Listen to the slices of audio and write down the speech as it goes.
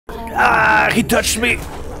Ah, he touched me.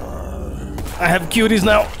 I have cuties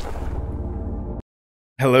now.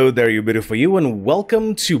 Hello there, you beautiful you, and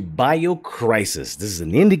welcome to BioCrisis. This is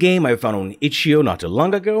an indie game I found on itch.io not too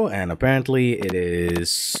long ago, and apparently it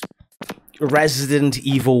is Resident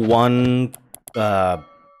Evil 1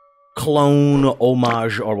 clone,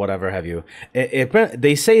 homage, or whatever have you.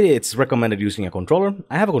 They say it's recommended using a controller.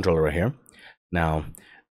 I have a controller right here. Now,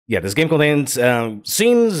 yeah, this game contains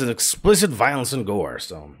scenes of explicit violence and gore,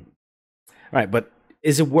 so... Alright, but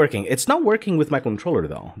is it working? It's not working with my controller,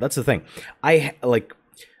 though. That's the thing.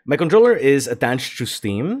 My controller is attached to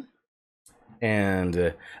Steam, and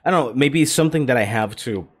I don't know, maybe it's something that I have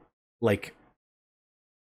to, like,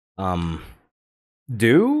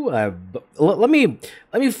 do. Let me.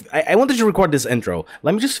 I wanted to record this intro.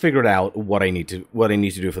 Let me just figure out what I need to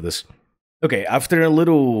do for this. Okay, after a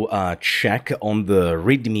little check on the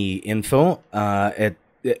README info,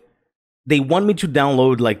 they want me to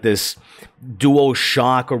download like this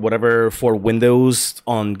DualShock or whatever for Windows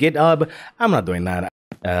on GitHub. I'm not doing that.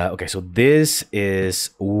 Okay, so this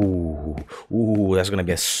is... Ooh, that's gonna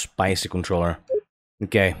be a spicy controller.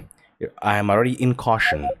 Okay, I'm already in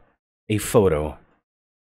caution. A photo.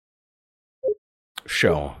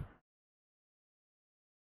 Show.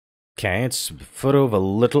 Okay, it's a photo of a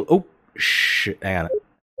little... Oh, shit, hang on.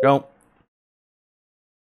 Go.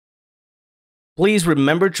 Please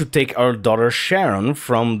remember to take our daughter Sharon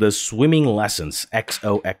from the swimming lessons.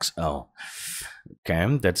 XOXO.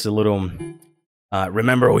 Okay, that's a little...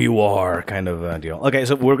 remember who you are, kind of deal. Okay,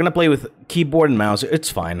 so we're gonna play with keyboard and mouse. It's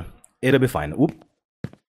fine. It'll be fine. Whoop.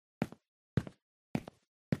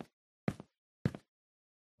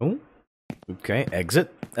 Oh. Okay,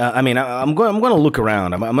 exit. I mean, I'm gonna look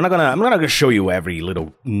around. I'm not gonna show you every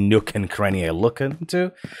little nook and cranny I look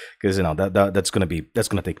into, because you know that's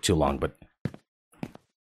gonna take too long. But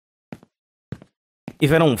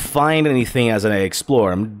if I don't find anything as I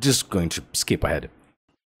explore, I'm just going to skip ahead.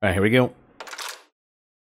 All right, here we go.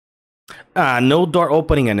 No door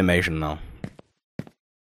opening animation now.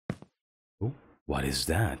 Ooh, what is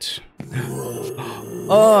that?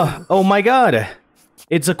 Oh my god!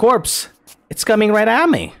 It's a corpse! It's coming right at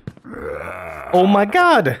me! Oh my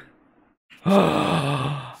god!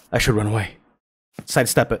 I should run away.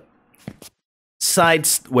 Sidestep it.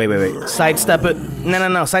 Wait. Sidestep it.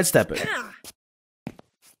 No, sidestep it.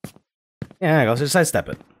 Yeah, go, just sidestep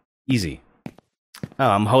it. Easy. Oh,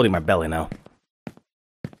 I'm holding my belly now.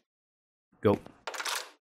 Go.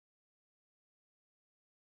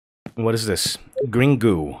 What is this? Green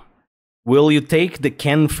goo. Will you take the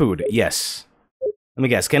canned food? Yes. Let me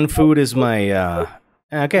guess. Canned food is my,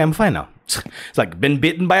 okay, I'm fine now. It's like, been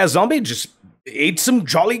bitten by a zombie? Just ate some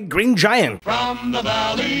jolly green giant. From the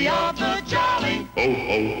valley of the jolly. Ho,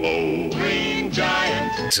 ho, ho. Green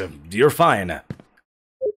giant. So, you're fine.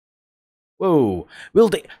 Whoa. Will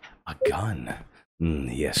they... A gun.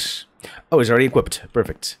 Yes. Oh, it's already equipped.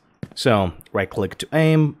 Perfect. So, right-click to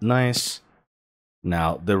aim. Nice.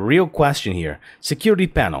 Now, the real question here. Security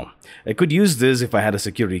panel. I could use this if I had a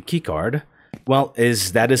security keycard. Well,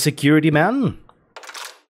 is that a security man?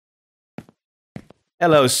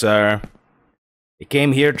 Hello, sir. You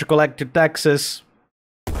came here to collect your taxes.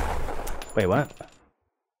 Wait, what?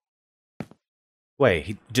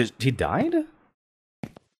 Wait, he died?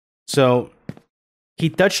 So, he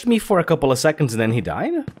touched me for a couple of seconds and then he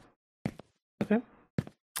died? Okay.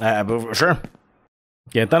 Sure.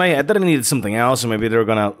 Yeah, I thought I needed something else, or maybe they were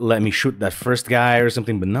gonna let me shoot that first guy or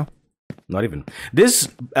something, but no, not even. This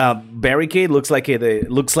barricade looks like the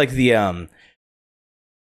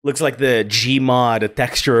Gmod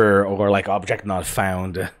texture or like object not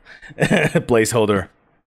found placeholder.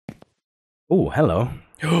 Oh, hello.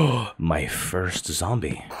 My first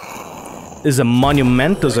zombie. This is a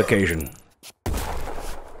monumentous occasion.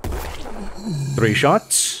 3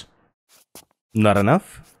 shots. Not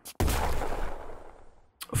enough.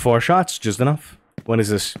 4 shots, just enough. What is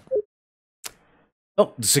this?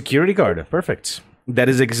 Oh, the security guard. Perfect. That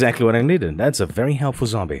is exactly what I needed. That's a very helpful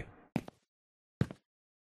zombie.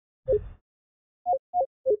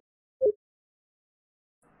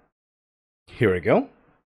 Here we go.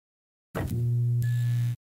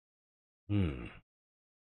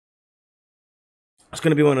 It's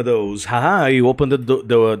gonna be one of those, haha, you opened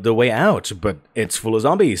the way out, but it's full of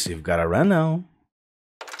zombies. You've gotta run now.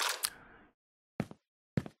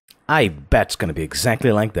 I bet it's gonna be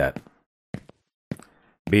exactly like that.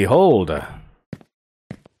 Behold.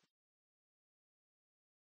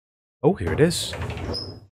 Oh, here it is.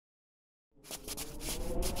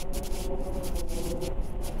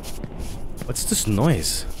 What's this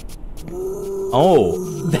noise?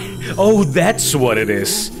 Oh, oh, that's what it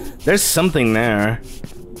is. There's something there.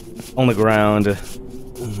 On the ground.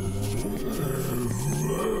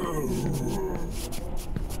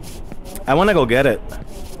 I want to go get it.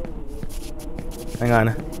 Hang on.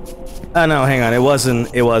 Oh no, hang on. It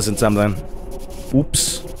wasn't something.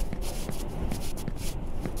 Oops.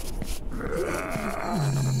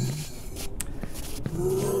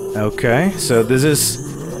 Okay, so this is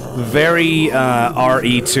very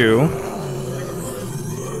RE2.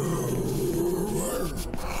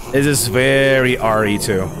 This is very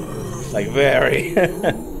RE2. Like, very.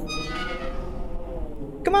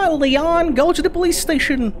 Come on, Leon, go to the police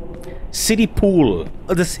station. City pool.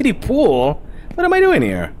 Oh, the city pool? What am I doing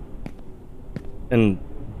here? And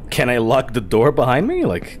can I lock the door behind me?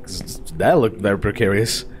 Like, that looked very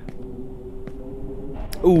precarious.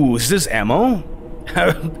 Ooh, is this ammo?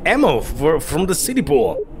 Ammo from the city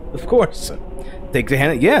pool. Of course. Take the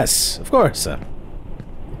hand. Yes, of course. I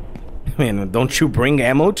mean, don't you bring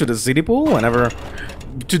ammo to the city pool whenever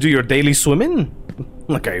to do your daily swimming?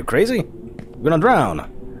 Like, are you crazy? You're gonna drown.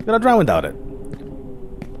 You're gonna drown without it.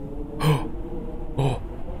 Oh.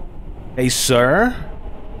 Hey, sir?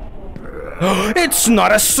 It's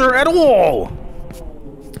not a sir at all!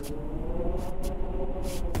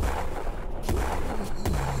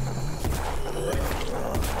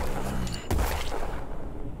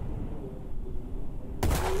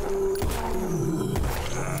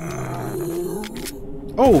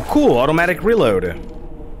 Oh, cool, automatic reload.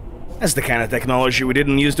 That's the kind of technology we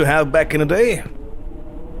didn't used to have back in the day.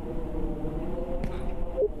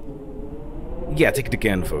 Yeah, take the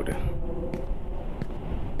canned food.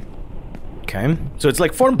 Okay, so it's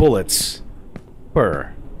like 4 bullets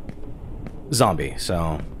per zombie,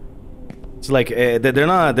 so it's like they're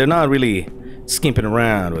not really skimping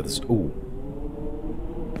around with this. Ooh,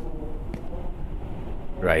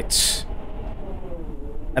 right.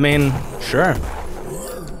 I mean, sure.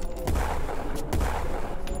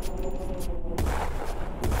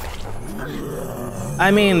 I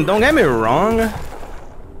mean, don't get me wrong.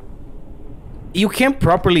 You can't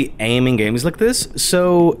properly aim in games like this,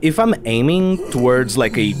 so if I'm aiming towards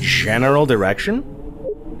like a general direction,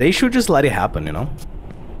 they should just let it happen, you know?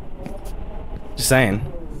 Just saying.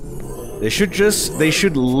 They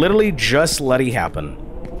should literally just let it happen.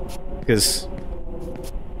 Because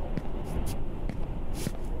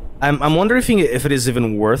I'm wondering if it is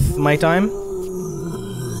even worth my time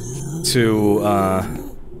to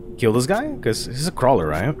kill this guy, because he's a crawler,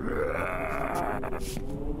 right?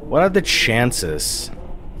 What are the chances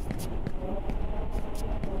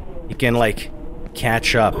he can, like,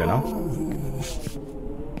 catch up, you know?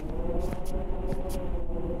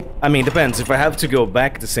 I mean, depends. If I have to go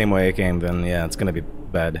back the same way I came, then yeah, it's gonna be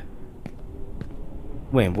bad.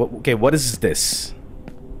 Wait, what? Okay, what is this?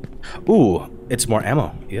 Ooh, it's more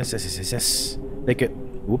ammo. Yes, yes, yes, yes, yes. Take it.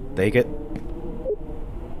 Whoop, take it.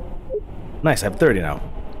 Nice, I have 30 now.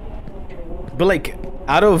 But, like,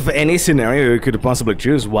 out of any scenario you could possibly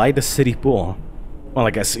choose, why the city pool? Well,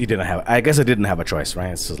 I guess you didn't have. I guess I didn't have a choice,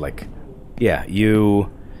 right? It's just like, yeah,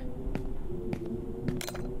 you.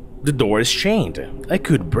 The door is chained. I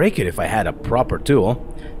could break it if I had a proper tool.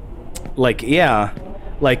 Like, yeah,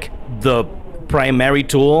 like the primary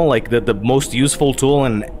tool, like the most useful tool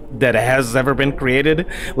and that has ever been created.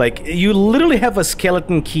 Like, you literally have a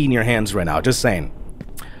skeleton key in your hands right now. Just saying.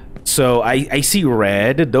 So I see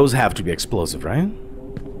red. Those have to be explosive, right?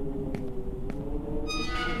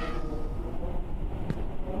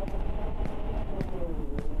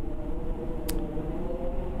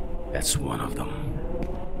 That's one of them.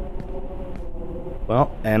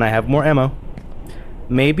 Well, and I have more ammo.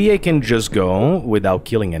 Maybe I can just go without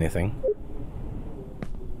killing anything.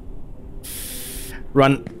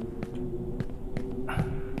 Run.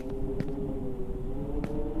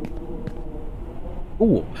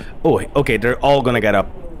 Ooh. Oh, okay, they're all gonna get up.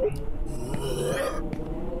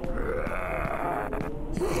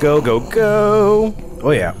 Go, go, go.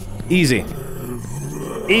 Oh, yeah. Easy.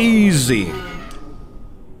 Easy.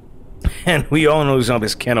 And we all know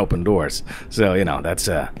zombies can open doors. So, you know, that's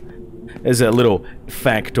a little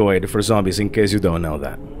factoid for zombies in case you don't know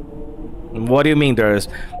that. What do you mean there's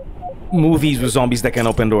movies with zombies that can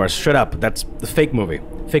open doors? Shut up. That's the fake movie.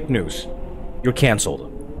 Fake news. You're cancelled.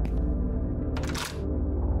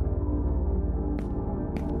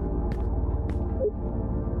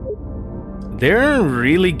 They're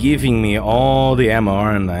really giving me all the ammo,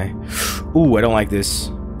 aren't they? Ooh, I don't like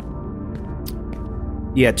this.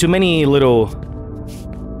 Yeah, too many little...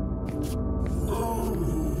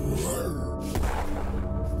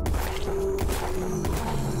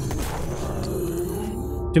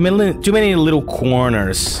 Too many little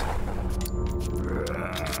corners.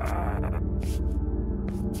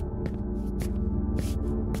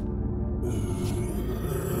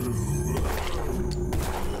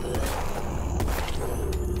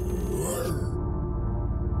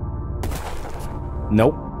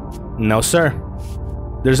 Nope. No, sir.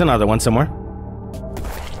 There's another one somewhere.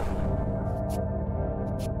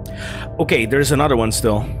 Okay, there's another one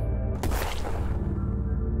still.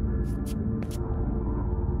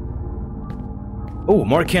 Oh,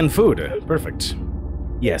 more canned food. Perfect.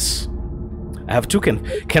 Yes. I have 2 can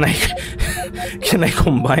I... Can I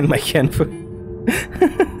combine my canned food?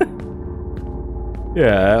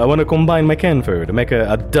 Yeah, I want to combine my canned food. Make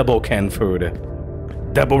a double canned food.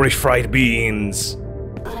 Double refried beans.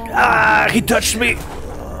 Ah, he touched me.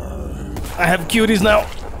 I have cuties now.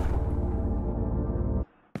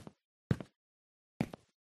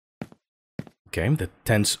 Okay, the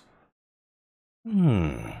tense...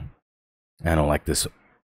 I don't like this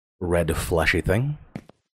red fleshy thing. Is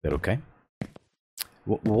that okay?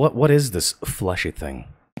 What is this fleshy thing?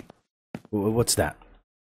 What's that?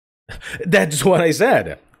 That's what I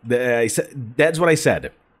said. That's what I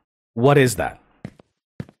said. What is that?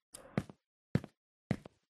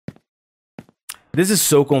 This is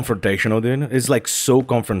so confrontational, dude. It's like so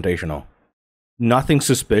confrontational. Nothing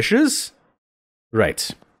suspicious? Right.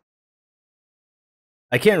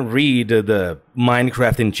 I can't read the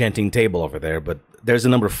Minecraft enchanting table over there, but there's a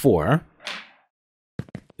number 4.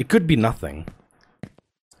 It could be nothing.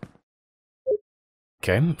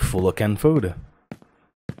 Okay, full of canned food.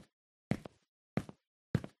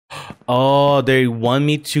 Oh, they want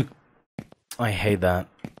me to... I hate that.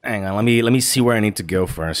 Hang on, let me see where I need to go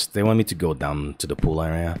first. They want me to go down to the pool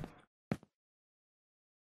area.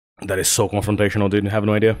 That is so confrontational, dude. I have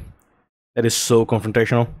no idea. That is so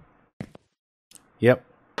confrontational. Yep.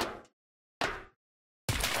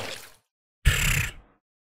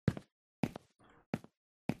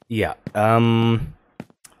 Yeah.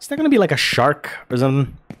 Is there gonna be like a shark or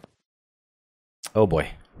something? Oh boy.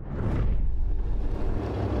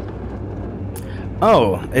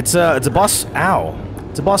 Oh, it's a boss. Ow!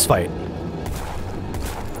 It's a boss fight.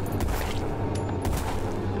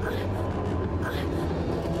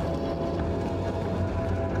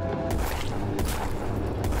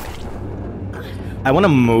 I want to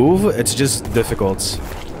move, it's just difficult.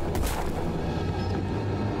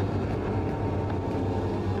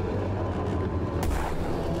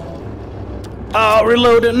 Oh,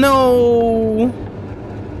 reload it, no!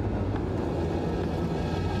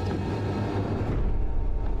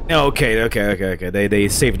 Okay. They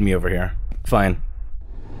saved me over here. Fine.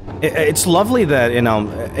 It's lovely that, you know,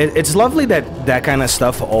 it's lovely that that kind of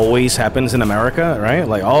stuff always happens in America, right?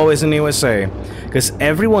 Like, always in the USA. Because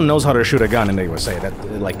everyone knows how to shoot a gun in the USA.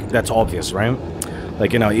 That's obvious, right?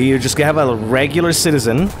 Like, you know, you just have a regular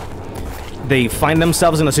citizen. They find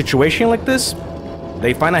themselves in a situation like this.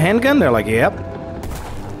 They find a handgun, they're like, yep.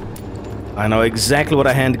 I know exactly what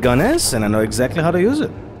a handgun is, and I know exactly how to use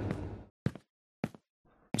it.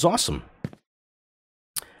 It's awesome.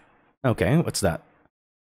 Okay, what's that?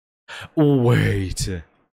 Wait.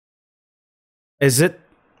 Is it...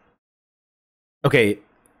 Okay.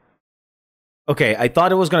 Okay, I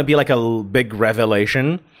thought it was gonna be like a big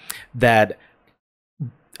revelation that...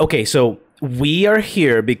 Okay, so we are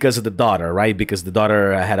here because of the daughter, right? Because the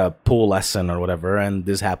daughter had a pool lesson or whatever, and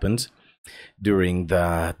this happened during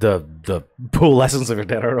the pool lessons of her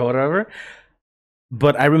dad or whatever.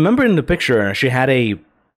 But I remember in the picture she had a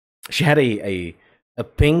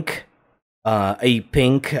pink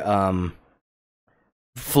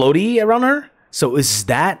floaty around her. So is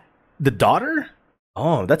that the daughter?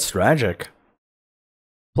 Oh, that's tragic.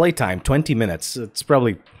 Playtime 20 minutes. It's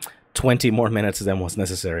probably 20 more minutes than was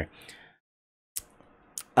necessary.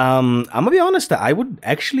 I'm gonna be honest, I would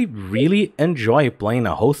actually really enjoy playing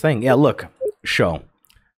a whole thing. Yeah, look, show.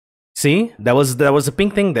 See, that was a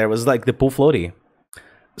pink thing there. It was like the pool floaty.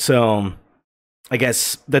 So I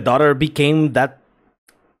guess the daughter became that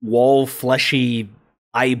wall fleshy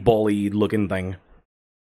eyeball-y looking thing.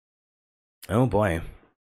 Oh boy.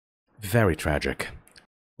 Very tragic.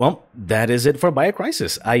 Well, that is it for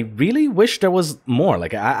Biocrisis. I really wish there was more.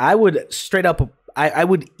 Like, I would straight up... I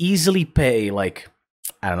would easily pay, like...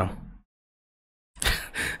 I don't know.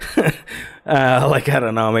 Like, I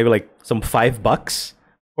don't know, maybe like some $5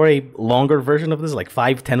 for a longer version of this. Like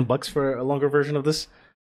 $5-10 for a longer version of this.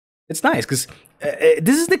 It's nice, because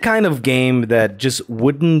this is the kind of game that just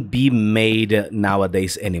wouldn't be made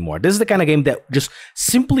nowadays anymore. This is the kind of game that just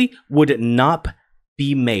simply would not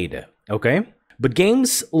be made, okay? But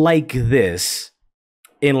games like this,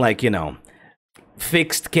 in like, you know,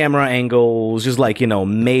 fixed camera angles, just like, you know,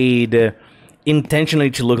 made intentionally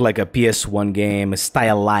to look like a PS1 game,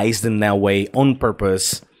 stylized in that way on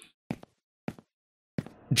purpose,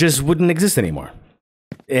 just wouldn't exist anymore.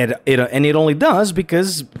 And it only does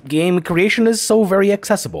because game creation is so very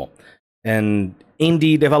accessible. And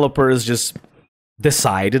indie developers just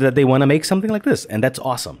decide that they want to make something like this, and that's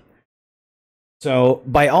awesome. So,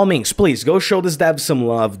 by all means, please go show this dev some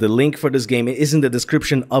love. The link for this game is in the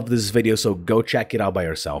description of this video, so go check it out by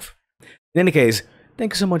yourself. In any case,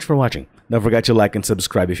 thank you so much for watching. Don't forget to like and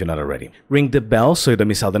subscribe if you're not already. Ring the bell so you don't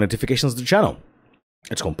miss out the notifications of the channel.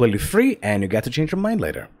 It's completely free, and you get to change your mind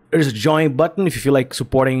later. There's a join button if you feel like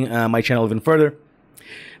supporting my channel even further.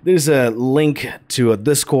 There's a link to a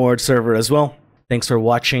Discord server as well. Thanks for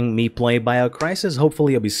watching me play BioCrisis.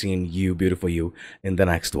 Hopefully I'll be seeing you, beautiful you, in the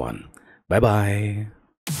next one. Bye-bye.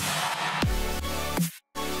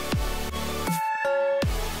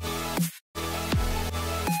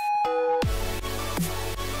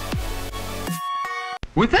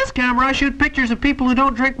 With this camera, I shoot pictures of people who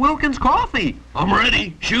don't drink Wilkins coffee. I'm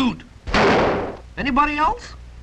ready. Shoot. Anybody else?